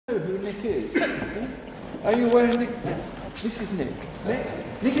Who Nick is? Are you aware of Nick? This is Nick.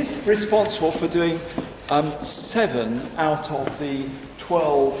 Nick is responsible for doing 7 out of the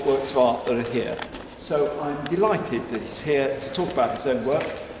 12 works of art that are here. So I'm delighted that he's here to talk about his own work.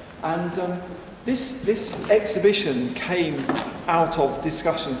 And this exhibition came out of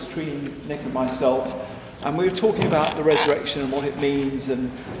discussions between Nick and myself, and we were talking about the resurrection and what it means and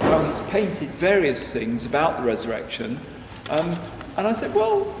how he's painted various things about the resurrection. And I said,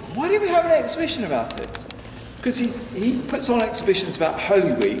 well, why don't we have an exhibition about it? Because he puts on exhibitions about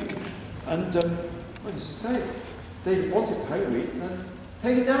Holy Week, and what did you say? They wanted Holy Week, then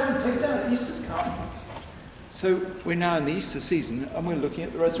take it down, Easter's come. So we're now in the Easter season, and we're looking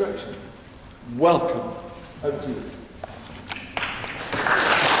at the resurrection. Welcome. Over to you.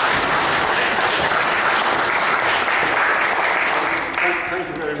 Thank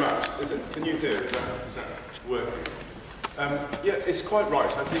you very much. Can you hear? Is that working? Yeah, it's quite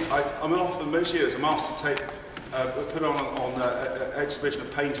right. I think I'm often, most years, I'm asked to put on an exhibition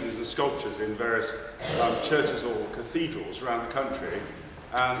of paintings and sculptures in various churches or cathedrals around the country,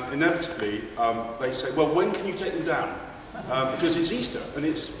 and inevitably they say, well, when can you take them down? Because it's Easter and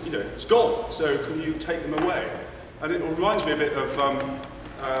it's gone, so can you take them away? And it reminds me a bit of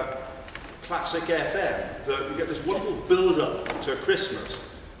classic FM, that you get this wonderful build-up to Christmas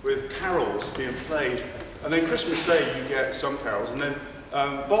with carols being played. And then Christmas Day you get some carols, and then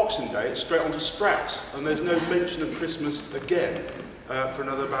Boxing Day it's straight on to Strauss, and there's no mention of Christmas again for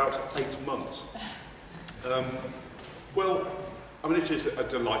another about 8 months. Well, I mean, it is a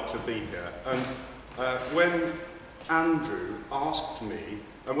delight to be here. And when Andrew asked me,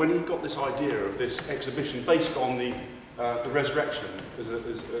 and when he got this idea of this exhibition based on the resurrection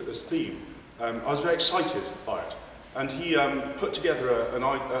as theme, I was very excited by it. And he put together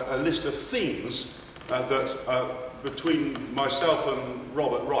a list of themes that between myself and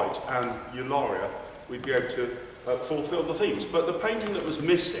Robert Wright and Eularia, we'd be able to fulfil the themes. But the painting that was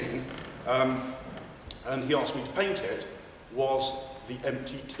missing, and he asked me to paint it, was the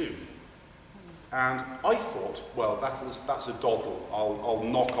empty tomb. And I thought, well, that's a doddle. I'll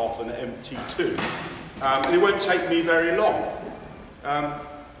knock off an empty tomb. And it won't take me very long.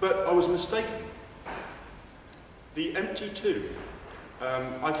 But I was mistaken. The empty tomb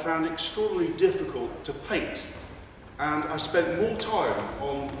I found extraordinarily difficult to paint, and I spent more time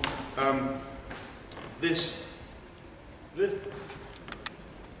on this. It's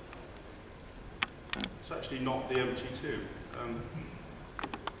actually not the empty tomb.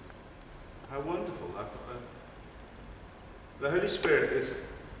 How wonderful! The Holy Spirit is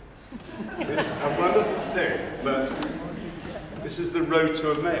a wonderful thing, but this is the road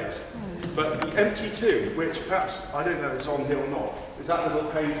to Emmaus. But the empty tomb, which perhaps, I don't know if it's on here or not, is that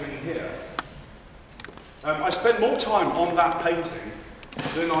little painting here. I spent more time on that painting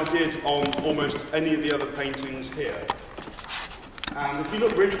than I did on almost any of the other paintings here. And if you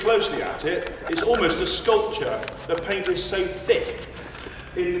look really closely at it, it's almost a sculpture. The paint is so thick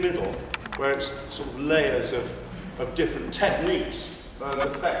in the middle, where it's sort of layers of different techniques and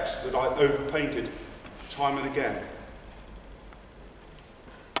effects that I overpainted time and again.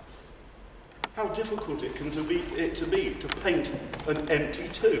 How difficult it can be to paint an empty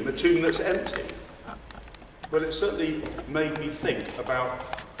tomb, a tomb that's empty. Well, it certainly made me think about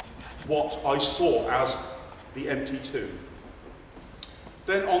what I saw as the empty tomb.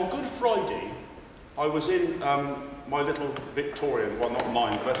 Then on Good Friday, I was in my little Victorian, well, not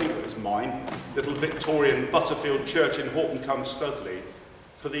mine, but I think it was mine, little Victorian Butterfield Church in Horton-cum-Studley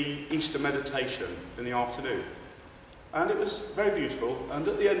for the Easter meditation in the afternoon. And it was very beautiful, and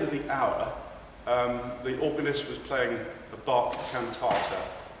at the end of the hour, the organist was playing a Bach cantata.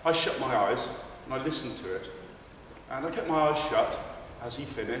 I shut my eyes and I listened to it, and I kept my eyes shut as he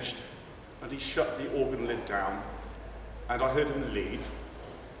finished, and he shut the organ lid down, and I heard him leave,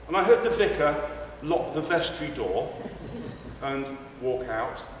 and I heard the vicar lock the vestry door and walk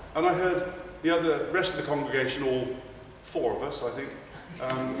out, and I heard the rest of the congregation, all 4 of us I think,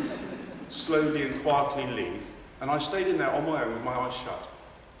 slowly and quietly leave, and I stayed in there on my own with my eyes shut.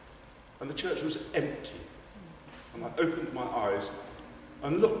 And the church was empty. And I opened my eyes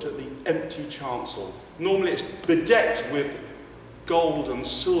and looked at the empty chancel. Normally it's bedecked with gold and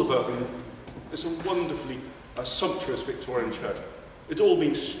silver, and it's a wonderfully sumptuous Victorian church. It's all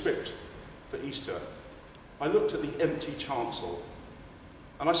been stripped for Easter. I looked at the empty chancel,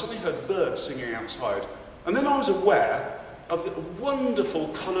 and I suddenly heard birds singing outside. And then I was aware of the wonderful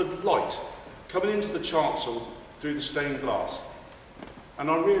coloured light coming into the chancel through the stained glass. And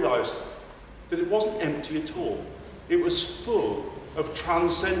I realised that it wasn't empty at all. It was full of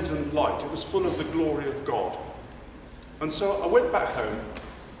transcendent light. It was full of the glory of God. And so I went back home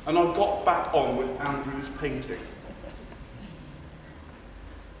and I got back on with Andrew's painting.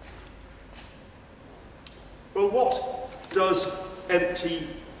 Well, what does empty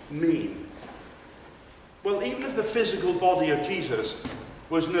mean? Well, even if the physical body of Jesus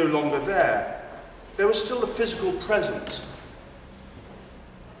was no longer there, there was still the physical presence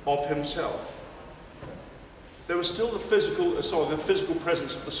of himself. There was still the physical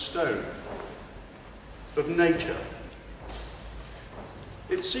presence of the stone, of nature.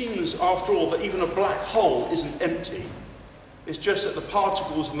 It seems, after all, that even a black hole isn't empty. It's just that the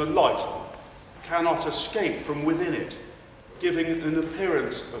particles and the light cannot escape from within it, giving an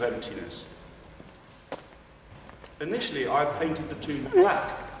appearance of emptiness. Initially, I painted the tomb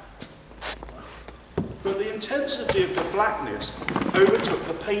black, but the intensity of the blackness overtook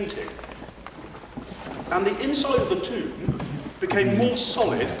the painting, and the inside of the tomb became more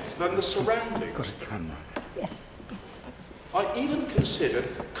solid than the surroundings. Got a camera. I even considered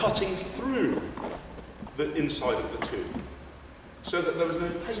cutting through the inside of the tomb so that there was no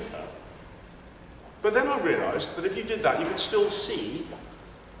paper. But then I realised that if you did that, you could still see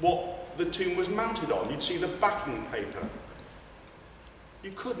what the tomb was mounted on. You'd see the backing paper.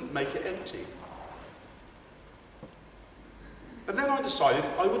 You couldn't make it empty. And then I decided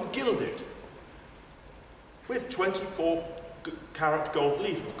I would gild it with 24-carat gold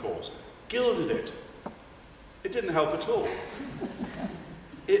leaf, of course. Gilded it. It didn't help at all.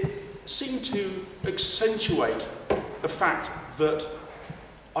 It seemed to accentuate the fact that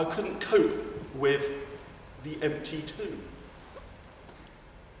I couldn't cope with the empty tomb.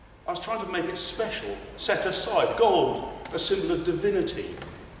 I was trying to make it special, set aside. Gold, a symbol of divinity.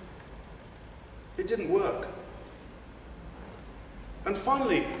 It didn't work. And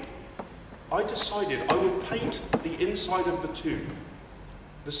finally, I decided I would paint the inside of the tomb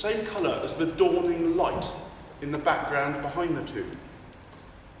the same colour as the dawning light in the background behind the tomb.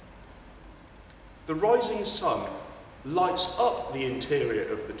 The rising sun lights up the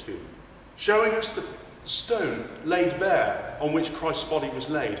interior of the tomb, showing us the stone laid bare on which Christ's body was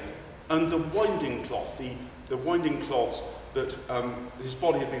laid, and the winding cloth, the winding cloths that his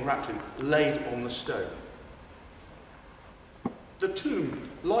body had been wrapped in, laid on the stone. The tomb,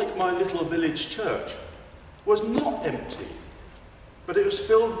 like my little village church, was not empty, but it was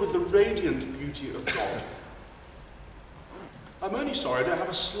filled with the radiant beauty of God. I'm only sorry I don't have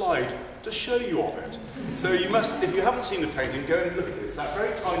a slide to show you of it. So you must, if you haven't seen the painting, go and look at it. It's that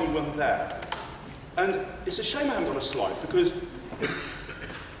very tiny one there. And it's a shame I haven't got a slide, because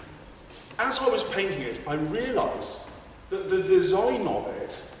as I was painting it, I realised that the design of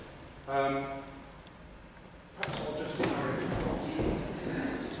it, perhaps I'll just narrow it down.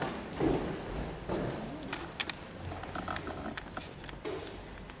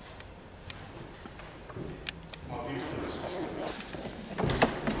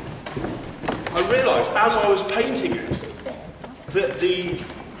 I realised as I was painting it that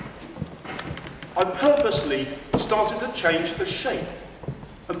I purposely started to change the shape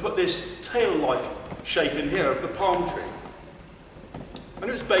and put this tail-like shape in here of the palm tree. And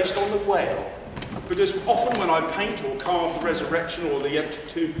it was based on the whale, because often when I paint or carve the resurrection or the empty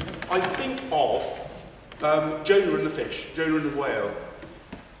tomb, I think of Jonah and the fish, Jonah and the whale.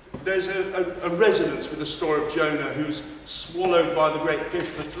 There's a resonance with the story of Jonah, who's swallowed by the great fish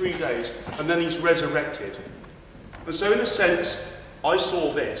for 3 days, and then he's resurrected. And so in a sense, I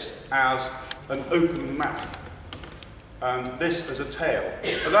saw this as an open mouth, and this as a tail.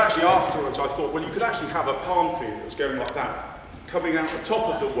 And actually afterwards I thought, well, you could actually have a palm tree that was going like that, coming out the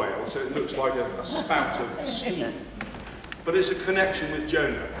top of the whale, so it looks like a spout of steam. But it's a connection with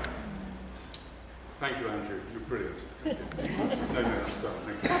Jonah. Thank you, Andrew. You're brilliant. No, that's done.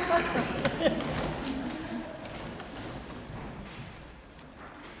 Thank you.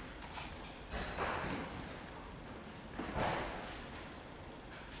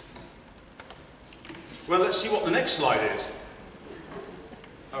 Well, let's see what the next slide is.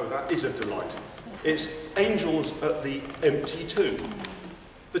 Oh, that is a delight. It's angels at the empty tomb.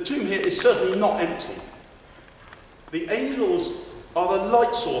 The tomb here is certainly not empty. The angels are the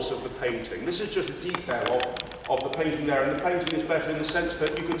light source of the painting. This is just a detail of the painting there, and the painting is better in the sense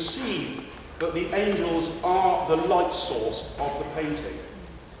that you can see that the angels are the light source of the painting.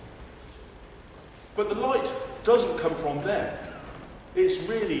 But the light doesn't come from them. It's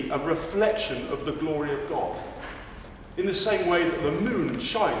really a reflection of the glory of God. In the same way that the moon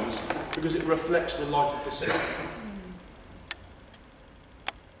shines because it reflects the light of the sun.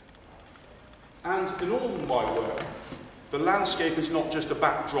 And in all my work, the landscape is not just a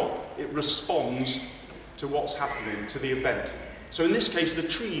backdrop, it responds to what's happening, to the event. So in this case, the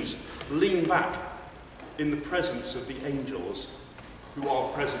trees lean back in the presence of the angels. who are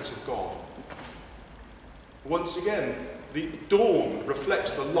the presence of God. Once again, the dawn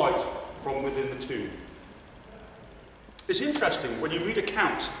reflects the light from within the tomb. It's interesting when you read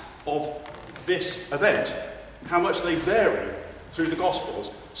accounts of this event, how much they vary through the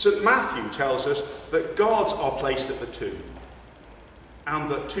Gospels. St. Matthew tells us that guards are placed at the tomb, and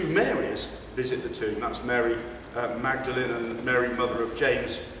that two Marys visit the tomb. That's Mary Magdalene and Mary, mother of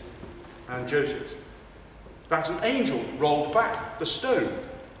James and Joseph. That an angel rolled back the stone.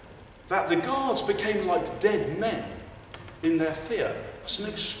 That the guards became like dead men in their fear. It's an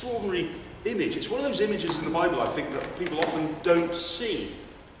extraordinary image. It's one of those images in the Bible, I think, that people often don't see.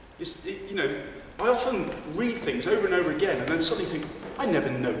 I often read things over and over again and then suddenly think, I never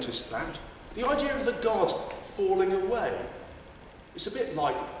noticed that. The idea of the guards falling away. It's a bit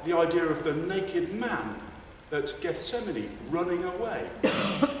like the idea of the naked man at Gethsemane running away.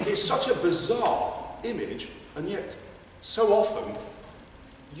 It's such a bizarre image, and yet so often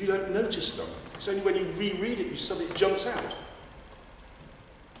you don't notice them. It's only when you reread it, suddenly it jumps out.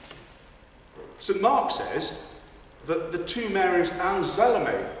 St. Mark says that the two Marys and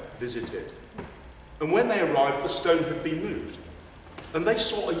Salome visited. And when they arrived, the stone had been moved. And they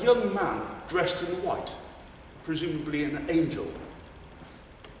saw a young man dressed in white, presumably an angel.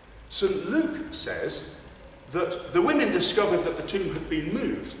 St. Luke says that the women discovered that the tomb had been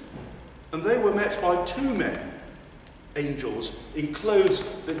moved, and they were met by two men, angels, in clothes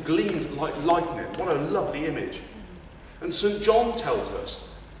that gleamed like lightning. What a lovely image. And St. John tells us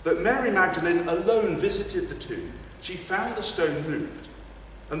that Mary Magdalene alone visited the tomb. She found the stone moved,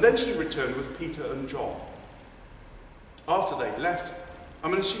 and then she returned with Peter and John. After they left,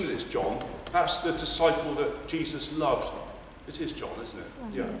 I'm going to assume that it's John. That's the disciple that Jesus loved. It is John, isn't it? Oh,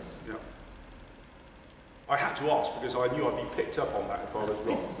 Yeah. yes. Yeah. I had to ask because I knew I'd be picked up on that if I was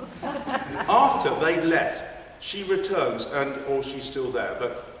wrong. After they left, she returns, or she's still there,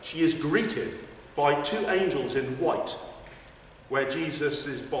 but she is greeted by two angels in white, where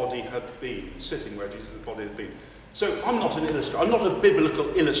Jesus' body had been, sitting where Jesus' body had been. So I'm not an illustrator. I'm not a biblical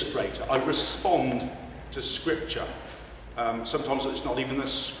illustrator. I respond to Scripture. Sometimes it's not even the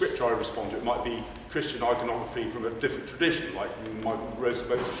Scripture I respond to. It might be Christian iconography from a different tradition, like Michael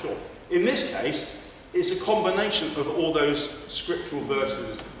Roosevelt Shaw. In this case, it's a combination of all those scriptural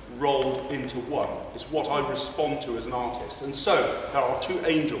verses rolled into one. It's what I respond to as an artist. And so there are two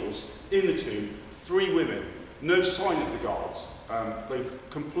angels in the tomb, three women, no sign of the guards. They've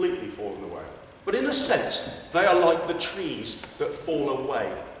completely fallen away. But in a sense, they are like the trees that fall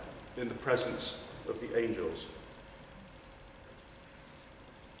away in the presence of the angels.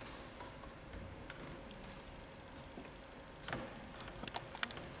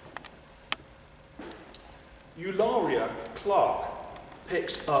 Eulalia Clark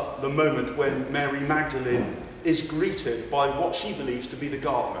picks up the moment when Mary Magdalene is greeted by what she believes to be the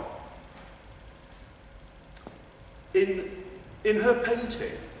gardener. In her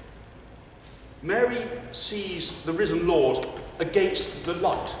painting, Mary sees the risen Lord against the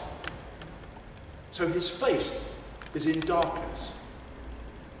light. So his face is in darkness.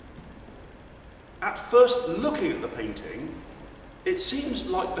 At first looking at the painting, it seems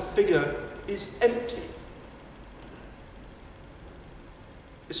like the figure is empty.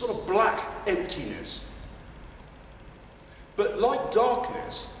 It's sort of black emptiness. But like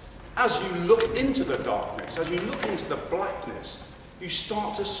darkness, as you look into the darkness, as you look into the blackness, you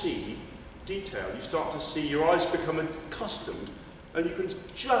start to see detail. You start to see, your eyes become accustomed, and you can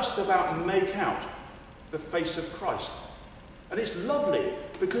just about make out the face of Christ. And it's lovely,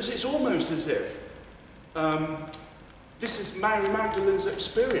 because it's almost as if this is Mary Magdalene's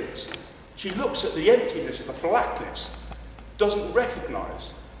experience. She looks at the emptiness, at the blackness, doesn't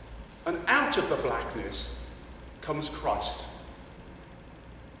recognise. And out of the blackness comes Christ.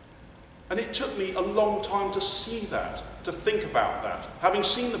 And it took me a long time to see that, to think about that. Having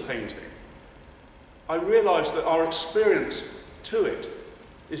seen the painting, I realised that our experience to it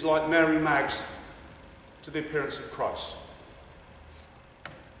is like Mary Mag's to the appearance of Christ.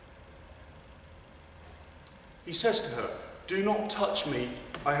 He says to her, "Do not touch me,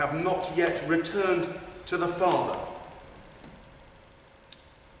 I have not yet returned to the Father."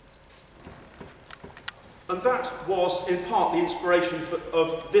 And that was, in part, the inspiration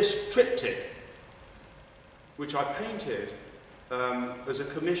of this triptych, which I painted as a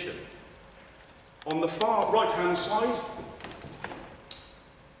commission. On the far right-hand side,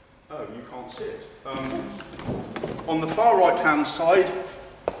 oh, you can't see it. On the far right-hand side,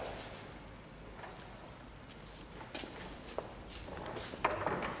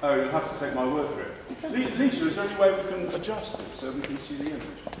 oh, you'll have to take my word for it. Lisa, is there any way we can adjust it so we can see the image?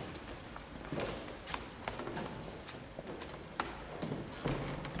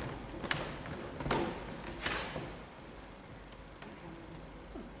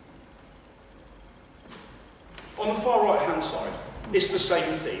 on the far right hand side, it's the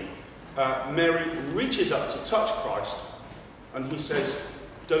same thing. Mary reaches up to touch Christ, and he says,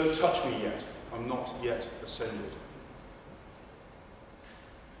 "Don't touch me yet, I'm not yet ascended."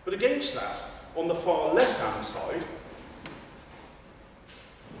 But against that, on the far left-hand side,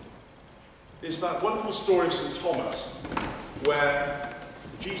 is that wonderful story of St. Thomas, where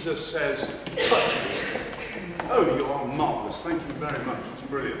Jesus says, "Touch me." Oh, you are marvellous, thank you very much, it's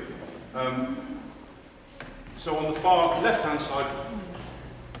brilliant. So on the far left-hand side,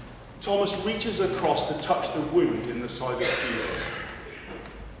 Thomas reaches across to touch the wound in the side of Jesus.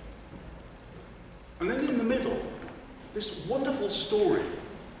 And then in the middle, this wonderful story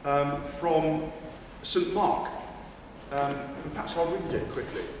from St. Mark. And perhaps I'll read it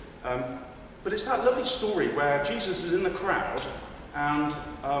quickly. But it's that lovely story where Jesus is in the crowd and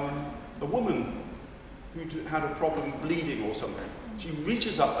a woman who had a problem bleeding or something, she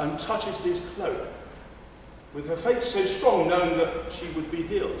reaches up and touches his cloak with her faith so strong, knowing that she would be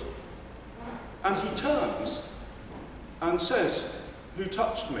healed. And he turns and says, "Who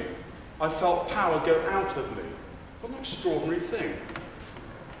touched me? I felt power go out of me." What an extraordinary thing.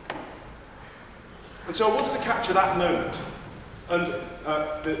 And so I wanted to capture that moment. And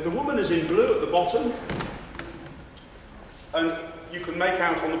the woman is in blue at the bottom, and you can make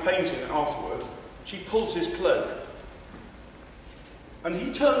out on the painting afterwards, she pulls his cloak. And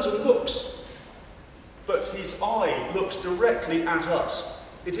he turns and looks, but his eye looks directly at us.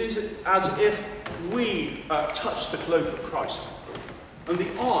 It is as if we touch the cloak of Christ. And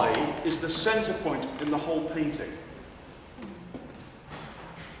the eye is the centre point in the whole painting.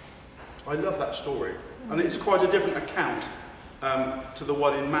 I love that story. And it's quite a different account to the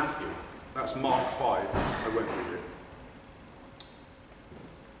one in Matthew. That's Mark 5. I won't read it.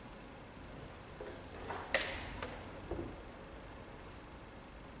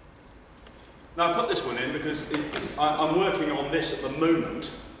 Now I put this one in because I'm working on this at the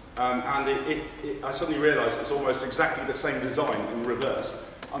moment, and I suddenly realised it's almost exactly the same design in reverse.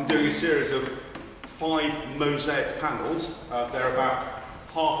 I'm doing a series of 5 mosaic panels. They're about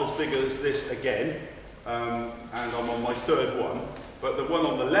half as big as this again, and I'm on my 3rd one. But the one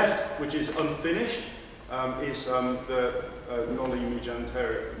on the left, which is unfinished, is the Noli Mi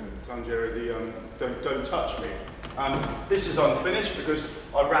Tangere, the Don't Touch Me. This is unfinished because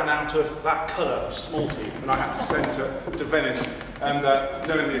I ran out of that colour of Smalty and I had to send to Venice, and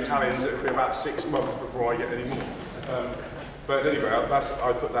knowing the Italians it would be about 6 months before I get any more. But anyway,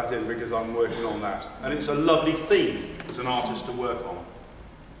 I put that in because I'm working on that, and it's a lovely theme as an artist to work on.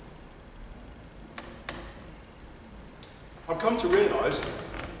 I've come to realise,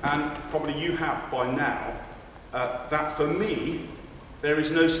 and probably you have by now, that for me there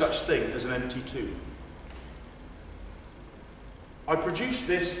is no such thing as an empty tomb. I produced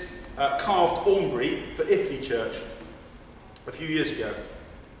this carved Aumbry for Iffley Church a few years ago,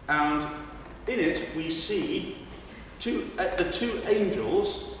 and in it we see the 2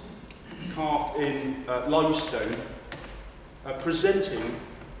 angels carved in limestone presenting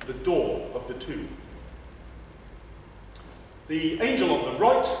the door of the tomb. The angel on the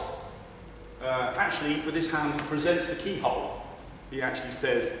right actually with his hand presents the keyhole. He actually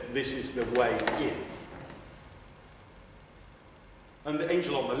says, "This is the way in." And the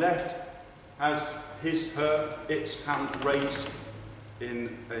angel on the left has its hand raised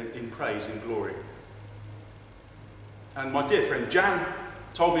in praise, in glory. And my dear friend Jan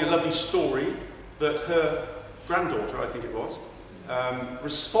told me a lovely story that her granddaughter, I think it was,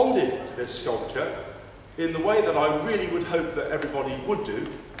 responded to this sculpture in the way that I really would hope that everybody would do,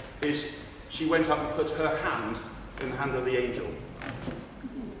 is she went up and put her hand in the hand of the angel.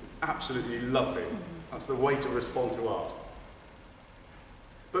 Absolutely lovely. That's the way to respond to art.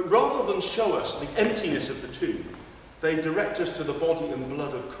 But rather than show us the emptiness of the tomb, they direct us to the body and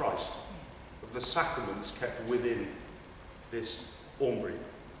blood of Christ, of the sacraments kept within this Aumbry.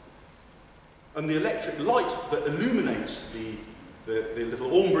 And the electric light that illuminates the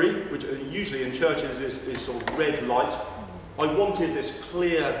little Aumbry, which usually in churches is sort of red light, I wanted this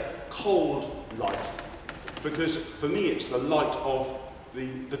clear, cold light, because for me it's the light of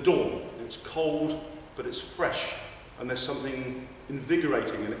the dawn. It's cold, but it's fresh, and there's something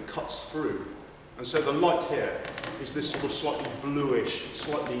invigorating, and it cuts through. And so the light here is this sort of slightly bluish,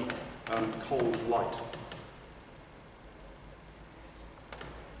 slightly cold light.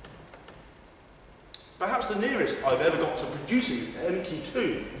 Perhaps the nearest I've ever got to producing an empty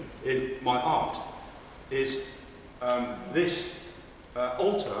tomb in my art is this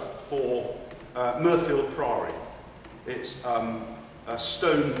altar for Mirfield Priory. It's a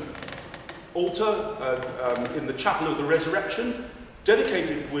stone altar in the Chapel of the Resurrection,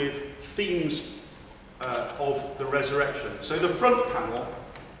 dedicated with themes of the resurrection. So the front panel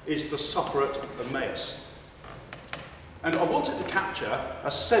is the supper at Emmaus. And I wanted to capture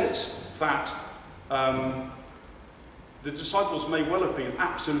a sense that the disciples may well have been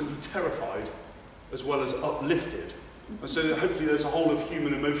absolutely terrified as well as uplifted. And so hopefully there's a whole of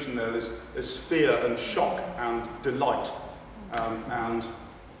human emotion there. There's fear and shock and delight. And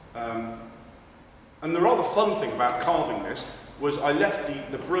the rather fun thing about carving this was I left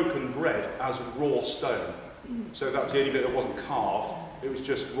the broken bread as raw stone. So that was the only bit that wasn't carved. It was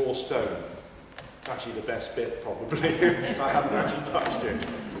just raw stone. It's actually the best bit, probably, because I haven't actually touched it.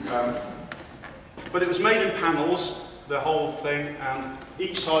 But it was made in panels, the whole thing, and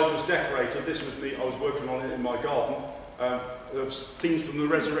each side was decorated. This was me, I was working on it in my garden. Of things from the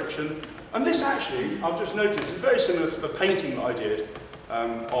resurrection. And this actually, I've just noticed, is very similar to the painting that I did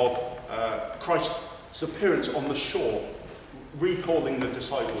of Christ's appearance on the shore, recalling the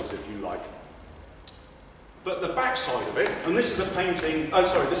disciples, if you like. But the back side of it, and this is a painting,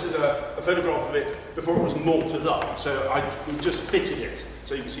 this is a photograph of it before it was mortared up, so I just fitted it,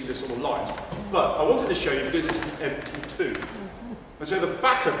 so you can see this little light. But I wanted to show you because it's an empty tomb. And so the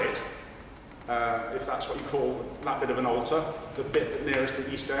back of it, if that's what you call that bit of an altar, the bit nearest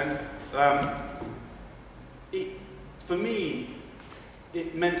the east end, for me,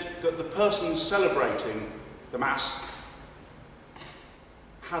 it meant that the person celebrating the Mass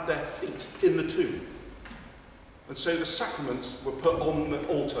had their feet in the tomb. And so the sacraments were put on the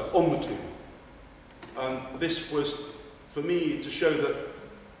altar, on the tomb. And this was, for me, to show that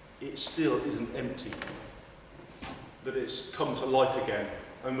it still isn't empty, that it's come to life again.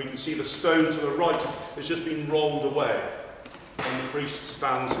 And we can see the stone to the right has just been rolled away. And the priest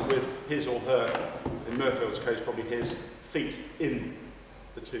stands with his or her, in Mirfield's case, probably his, feet in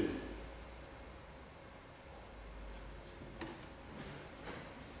the tomb.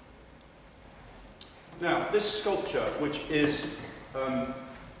 Now, this sculpture, which is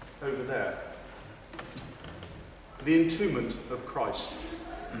over there, the entombment of Christ.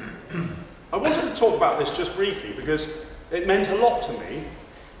 I wanted to talk about this just briefly because it meant a lot to me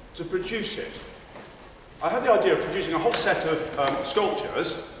to produce it. I had the idea of producing a whole set of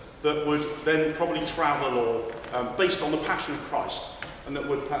sculptures that would then probably travel or based on the Passion of Christ, and that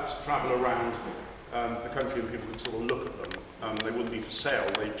would perhaps travel around the country and people would sort of look at them. They wouldn't be for sale,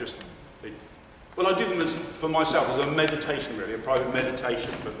 well, I do them for myself as a meditation, really, a private meditation,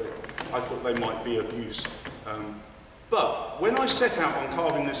 but I thought they might be of use. But when I set out on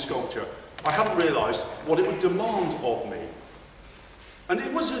carving this sculpture, I hadn't realised what it would demand of me. And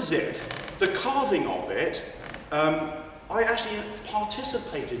it was as if the carving of it, I actually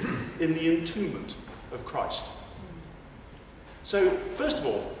participated in the entombment of Christ. So, first of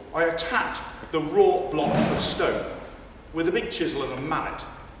all, I attacked the raw block of stone with a big chisel and a mallet,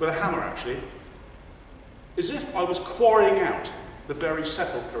 with a hammer actually, as if I was quarrying out the very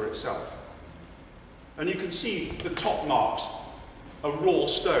sepulchre itself. And you can see the top marks, a raw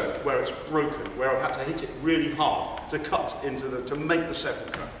stone where it's broken, where I've had to hit it really hard to cut into to make the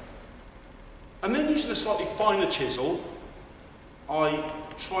sepulchre. And then using a slightly finer chisel, I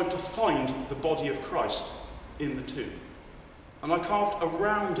tried to find the body of Christ in the tomb. And I carved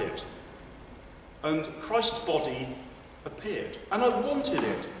around it. And Christ's body appeared. And I wanted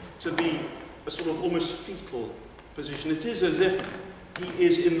it to be a sort of almost fetal position. It is as if he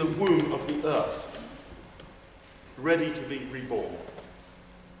is in the womb of the earth, ready to be reborn.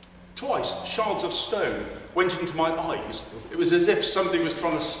 Twice, shards of stone went into my eyes. It was as if somebody was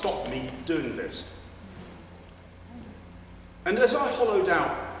trying to stop me doing this. And as I hollowed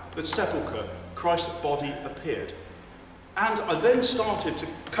out the sepulchre, Christ's body appeared. And I then started to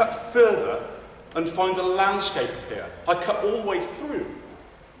cut further and find the landscape appear. I cut all the way through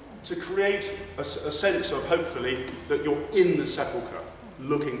to create a sense of, hopefully, that you're in the sepulchre,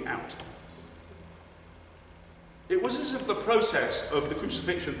 looking out. It was as if the process of the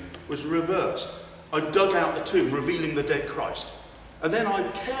crucifixion was reversed. I dug out the tomb, revealing the dead Christ. And then I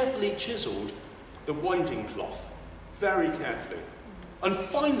carefully chiselled the winding cloth, very carefully. And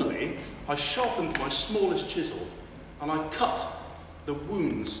finally, I sharpened my smallest chisel and I cut the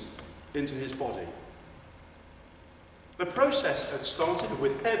wounds into his body. The process had started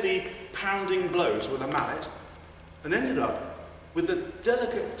with heavy, pounding blows with a mallet and ended up with the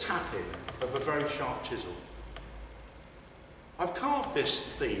delicate tapping of a very sharp chisel. I've carved this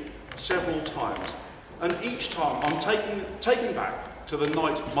theme several times, and each time I'm taken back to the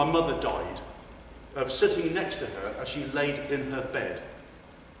night my mother died, of sitting next to her as she laid in her bed,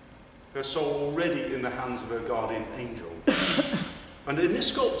 her soul already in the hands of her guardian angel. And in this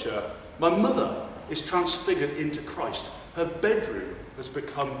sculpture, my mother is transfigured into Christ. Her bedroom has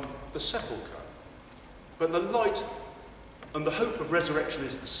become the sepulchre. but the light and the hope of resurrection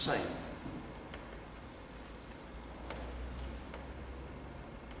is the same.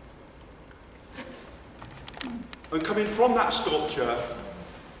 And coming from that sculpture,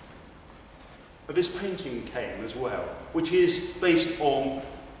 this painting came as well, which is based on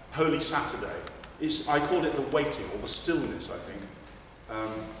Holy Saturday. I called it the waiting, or the stillness, I think.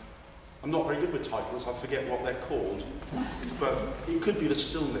 I'm not very good with titles, I forget what they're called, but it could be the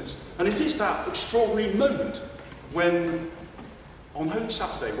stillness. And it is that extraordinary moment when, on Holy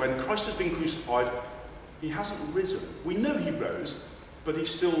Saturday, when Christ has been crucified, he hasn't risen. We know he rose, but we're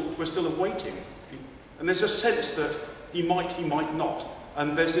still awaiting. And there's a sense that he might not.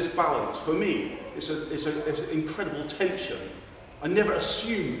 And there's this balance. For me, it's an incredible tension. I never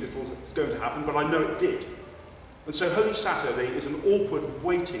assumed it was going to happen, but I know it did. And so Holy Saturday is an awkward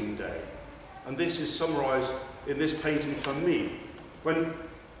waiting day. And this is summarised in this painting for me. When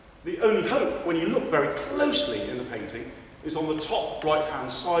the only hope, when you look very closely in the painting, is on the top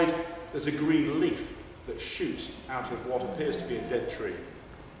right-hand side, there's a green leaf that shoots out of what appears to be a dead tree.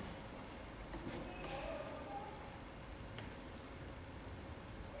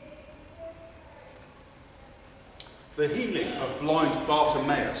 The healing of blind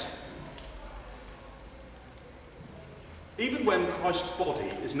Bartimaeus. Even when Christ's body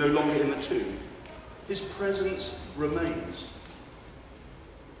is no longer in the tomb, his presence remains.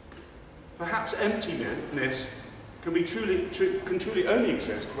 Perhaps emptiness can truly only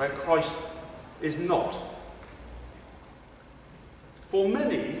exist where Christ is not. For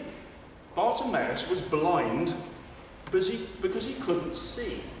many, Bartimaeus was blind because he couldn't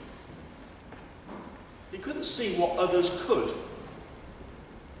see. He couldn't see what others could.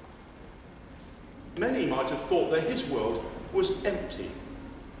 Many might have thought that his world was empty.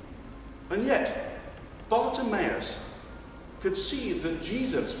 And yet, Bartimaeus could see that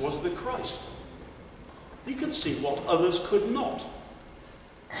Jesus was the Christ. He could see what others could not.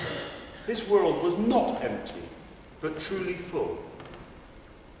 His world was not empty, but truly full.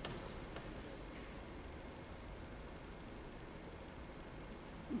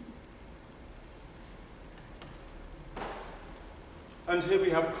 And here we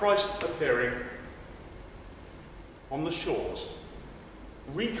have Christ appearing on the shores,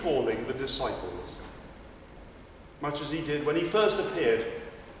 recalling the disciples, much as he did when he first appeared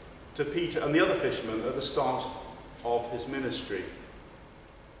to Peter and the other fishermen at the start of his ministry.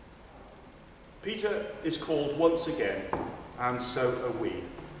 Peter is called once again, and so are we.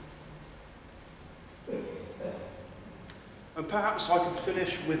 And perhaps I could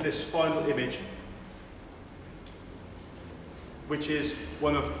finish with this final image, which is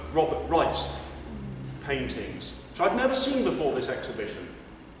one of Robert Wright's paintings, which I'd never seen before this exhibition.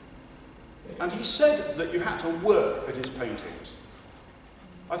 And he said that you had to work at his paintings.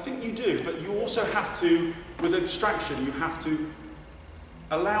 I think you do, but you also have to, with abstraction, you have to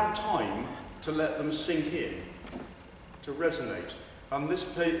allow time to let them sink in, to resonate. And this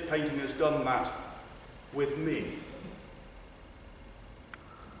painting has done that with me.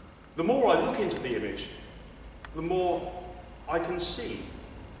 The more I look into the image, the more I can see.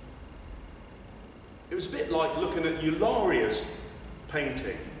 It was a bit like looking at Eularia's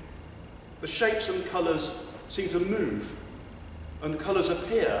painting. The shapes and colours seem to move, and colours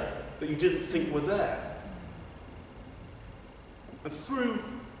appear that you didn't think were there. And through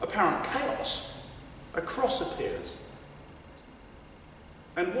apparent chaos, a cross appears.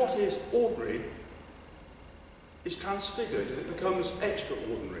 And what is ordinary is transfigured, and it becomes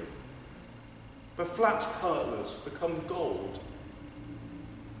extraordinary. The flat colours become gold.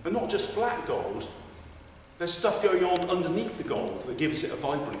 And not just flat gold, there's stuff going on underneath the gold that gives it a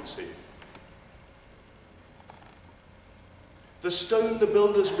vibrancy. The stone the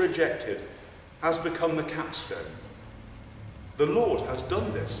builders rejected has become the capstone. The Lord has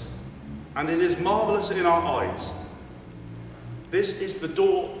done this, and it is marvellous in our eyes. This is the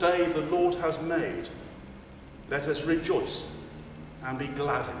day the Lord has made. Let us rejoice and be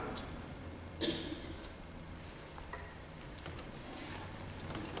glad in it.